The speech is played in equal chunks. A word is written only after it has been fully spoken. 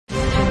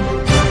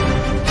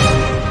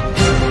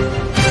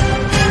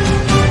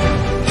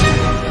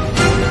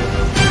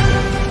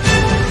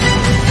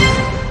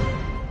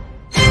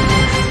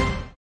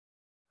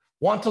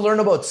Want to learn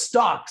about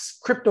stocks,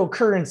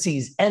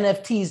 cryptocurrencies,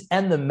 NFTs,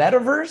 and the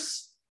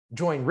metaverse?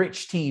 Join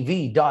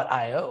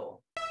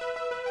richtv.io.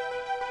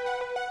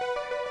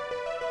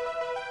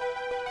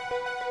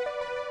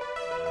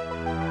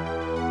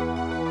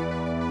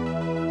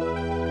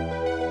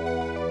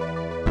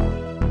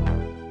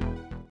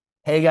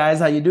 Hey guys,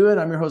 how you doing?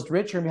 I'm your host,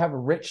 Rich. Here we have a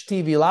Rich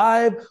TV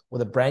Live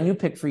with a brand new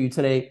pick for you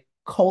today,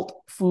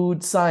 Cult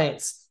Food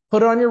Science.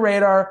 Put it on your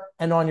radar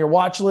and on your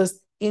watch list.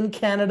 In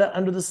Canada,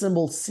 under the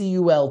symbol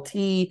CULT.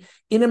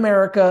 In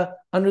America,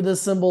 under the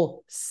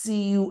symbol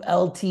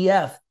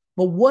CULTF.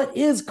 But what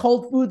is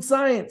Cult Food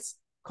Science?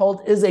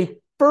 Cult is a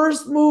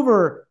first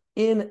mover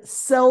in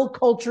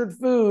cell-cultured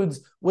foods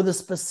with a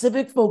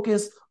specific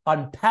focus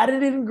on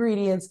patented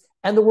ingredients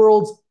and the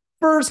world's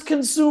first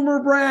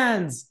consumer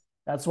brands.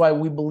 That's why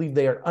we believe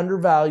they are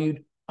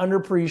undervalued,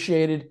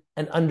 underappreciated,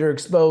 and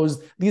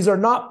underexposed. These are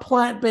not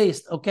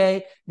plant-based,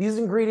 okay? These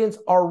ingredients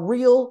are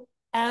real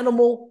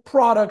animal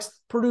products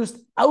produced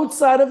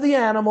outside of the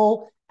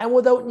animal and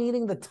without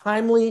needing the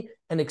timely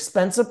and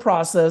expensive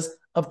process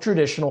of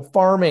traditional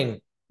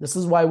farming. This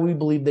is why we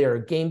believe they are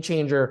a game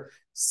changer.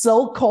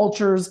 Cell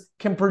cultures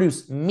can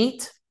produce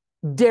meat,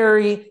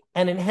 dairy,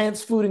 and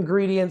enhanced food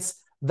ingredients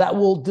that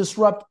will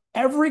disrupt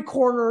every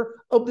corner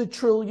of the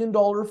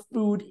trillion-dollar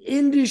food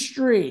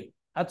industry.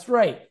 That's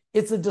right.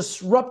 It's a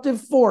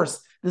disruptive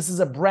force. This is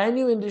a brand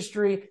new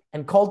industry,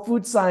 and Cult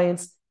Food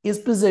Science is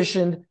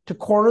positioned to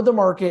corner the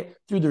market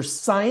through their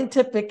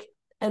scientific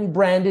and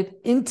branded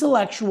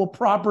intellectual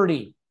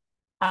property.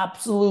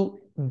 Absolute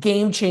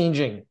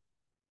game-changing.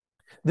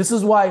 This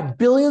is why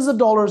billions of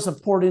dollars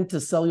have poured into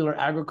cellular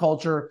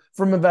agriculture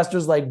from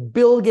investors like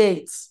Bill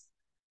Gates,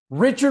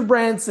 Richard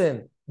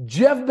Branson,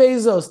 Jeff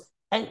Bezos,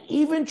 and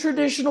even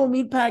traditional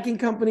meatpacking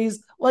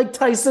companies like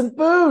Tyson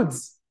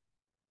Foods.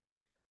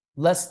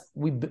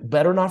 We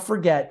better not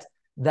forget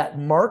that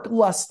Mark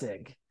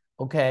Lustig,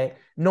 okay,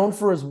 known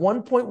for his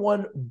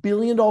 $1.1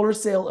 billion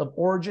sale of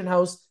Origin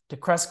House to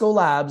Cresco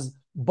Labs,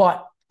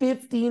 bought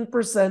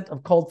 15%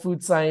 of Cult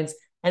Food Science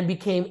and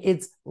became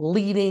its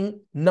leading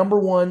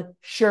 #1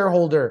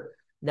 shareholder.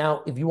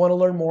 Now, if you want to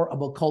learn more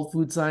about Cult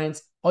Food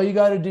Science, all you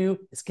got to do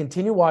is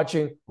continue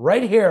watching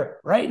right here,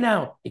 right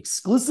now,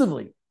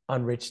 exclusively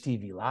on Rich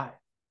TV Live.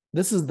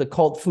 This is the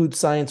Cult Food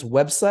Science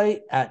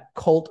website at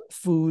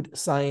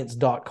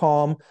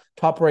cultfoodscience.com.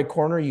 Top right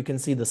corner, you can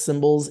see the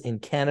symbols in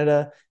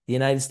Canada, the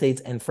United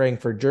States, and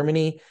Frankfurt,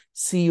 Germany.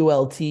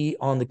 CULT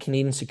on the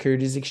Canadian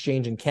Securities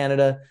Exchange in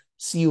Canada,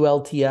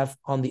 CULTF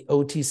on the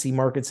OTC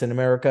markets in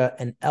America,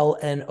 and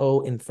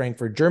LN0 in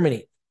Frankfurt,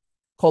 Germany.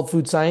 Cult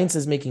Food Science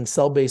is making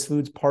cell-based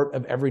foods part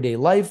of everyday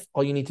life.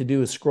 All you need to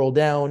do is scroll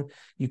down.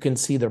 You can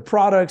see their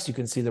products, you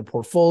can see their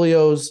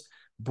portfolios,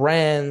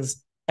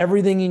 brands,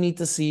 everything you need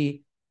to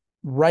see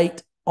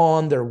right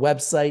on their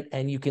website,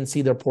 and you can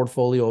see their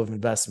portfolio of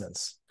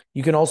investments.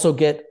 You can also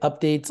get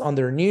updates on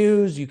their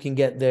news. You can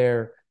get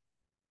their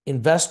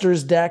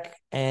investors deck.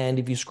 And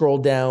if you scroll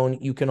down,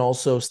 you can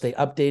also stay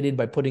updated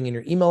by putting in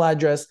your email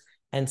address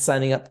and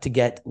signing up to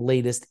get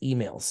latest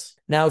emails.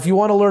 Now, if you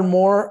want to learn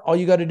more, all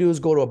you got to do is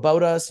go to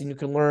About Us, and you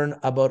can learn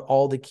about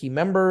all the key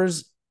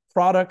members,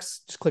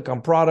 products. Just click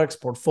on products,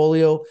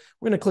 portfolio.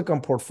 We're going to click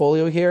on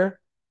portfolio here,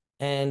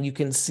 and you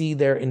can see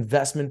their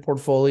investment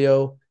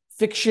portfolio,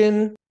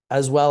 fiction,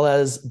 as well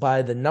as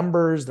by the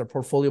numbers, their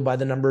portfolio by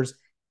the numbers,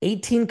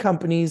 18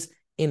 companies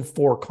in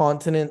 4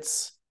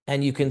 continents,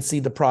 and you can see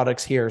the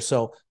products here.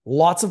 So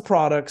lots of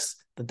products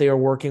that they are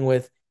working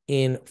with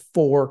in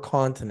 4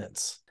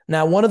 continents.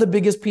 Now, one of the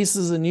biggest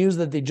pieces of news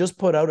that they just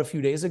put out a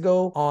few days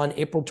ago, on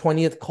April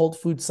 20th, Cult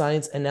Food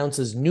Science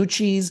announces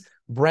Noochies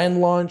brand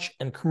launch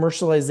and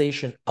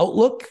commercialization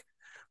outlook.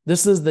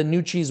 This is the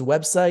Noochies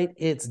website.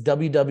 It's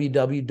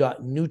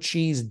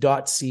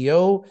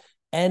www.noochies.co.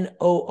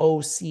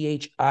 Noochies.co,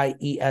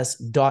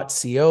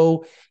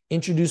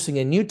 introducing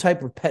a new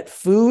type of pet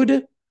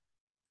food.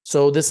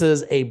 So this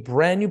is a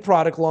brand new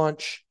product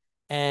launch,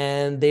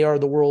 and they are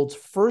the world's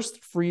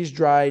first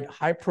freeze-dried,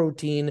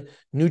 high-protein,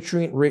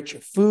 nutrient-rich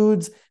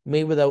foods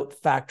made without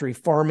factory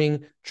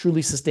farming,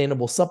 truly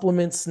sustainable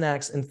supplements,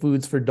 snacks, and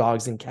foods for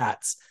dogs and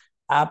cats.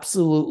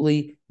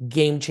 Absolutely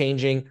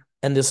game-changing,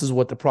 and this is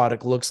what the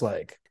product looks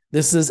like.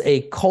 This is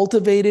a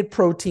cultivated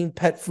protein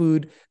pet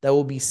food that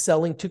will be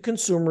selling to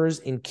consumers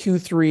in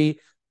Q3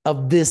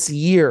 of this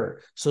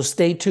year. So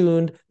stay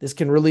tuned. This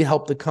can really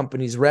help the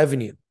company's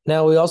revenue.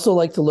 Now, we also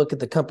like to look at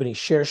the company's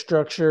share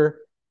structure.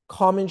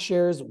 Common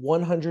shares,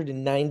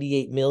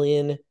 198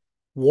 million.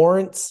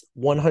 Warrants,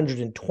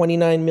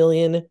 129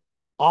 million.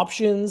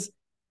 Options,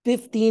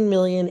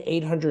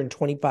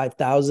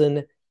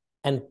 15,825,000.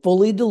 And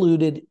fully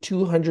diluted,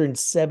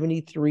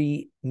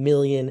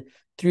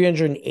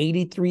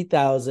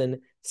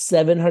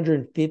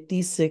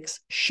 273,383,756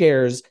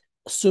 shares,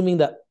 assuming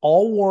that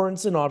all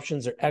warrants and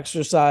options are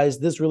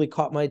exercised. This really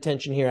caught my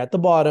attention here at the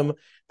bottom.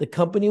 The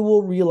company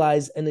will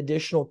realize an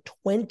additional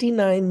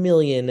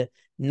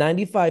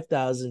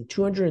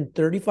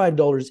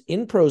 $29,095,235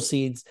 in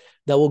proceeds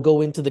that will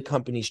go into the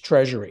company's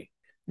treasury.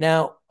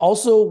 Now,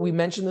 also, we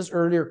mentioned this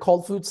earlier,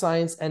 Cult Food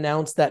Science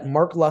announced that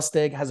Mark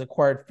Lustig has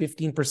acquired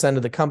 15%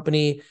 of the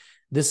company.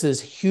 This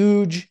is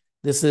huge.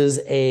 This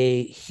is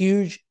a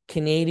huge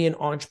Canadian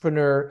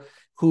entrepreneur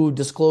who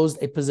disclosed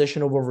a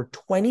position of over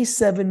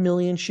 27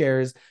 million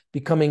shares,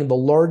 becoming the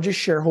largest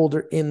shareholder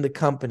in the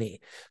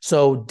company.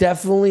 So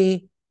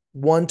definitely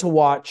one to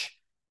watch.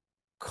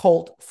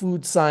 Cult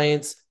Food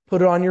Science,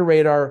 put it on your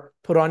radar,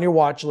 put it on your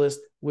watch list,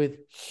 with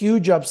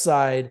huge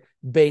upside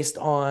based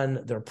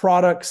on their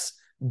products,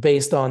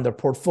 based on their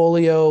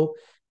portfolio.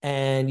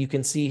 And you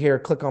can see here,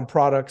 click on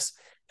products,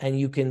 and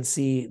you can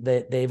see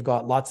that they've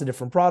got lots of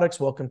different products.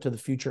 Welcome to the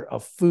future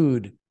of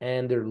food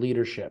and their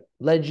leadership.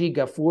 Ledji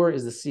Gafour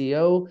is the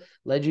CEO.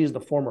 Ledji is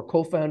the former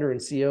co-founder and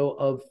CEO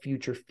of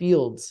Future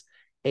Fields,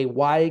 a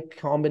Y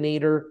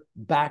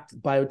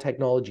Combinator-backed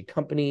biotechnology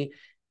company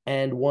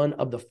and one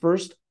of the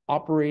first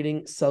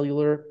operating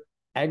cellular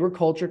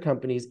agriculture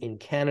companies in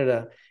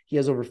Canada. He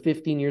has over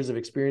 15 years of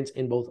experience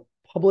in both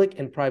public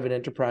and private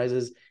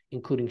enterprises,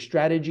 including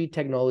strategy,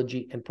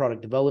 technology, and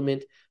product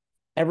development,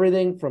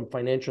 everything from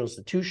financial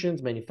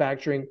institutions,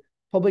 manufacturing,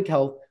 public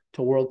health,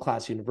 to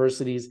world-class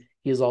universities.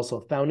 He is also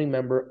a founding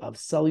member of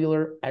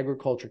Cellular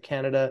Agriculture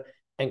Canada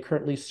and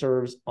currently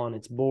serves on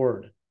its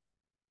board.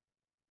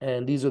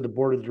 And these are the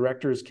board of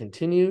directors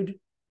continued.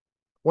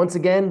 Once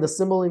again, the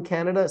symbol in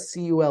Canada,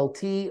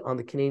 CULT on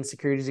the Canadian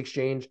Securities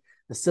Exchange,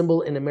 the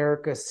symbol in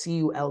America,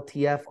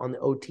 CULTF on the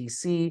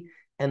OTC,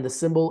 and the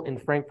symbol in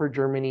Frankfurt,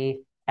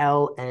 Germany,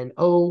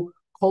 LN0.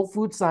 Cult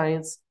Food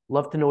Science.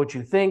 Love to know what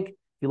you think. If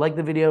you like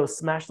the video,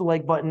 smash the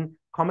like button,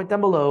 comment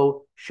down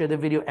below, share the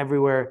video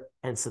everywhere,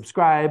 and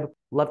subscribe.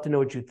 Love to know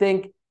what you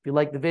think. If you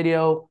like the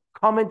video,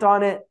 comment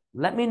on it.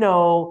 Let me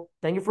know.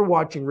 Thank you for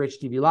watching Rich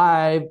TV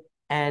Live.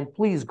 And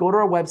please go to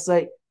our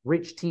website,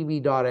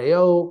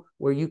 richtv.io,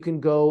 where you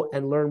can go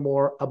and learn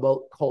more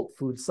about Cult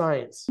Food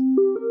Science.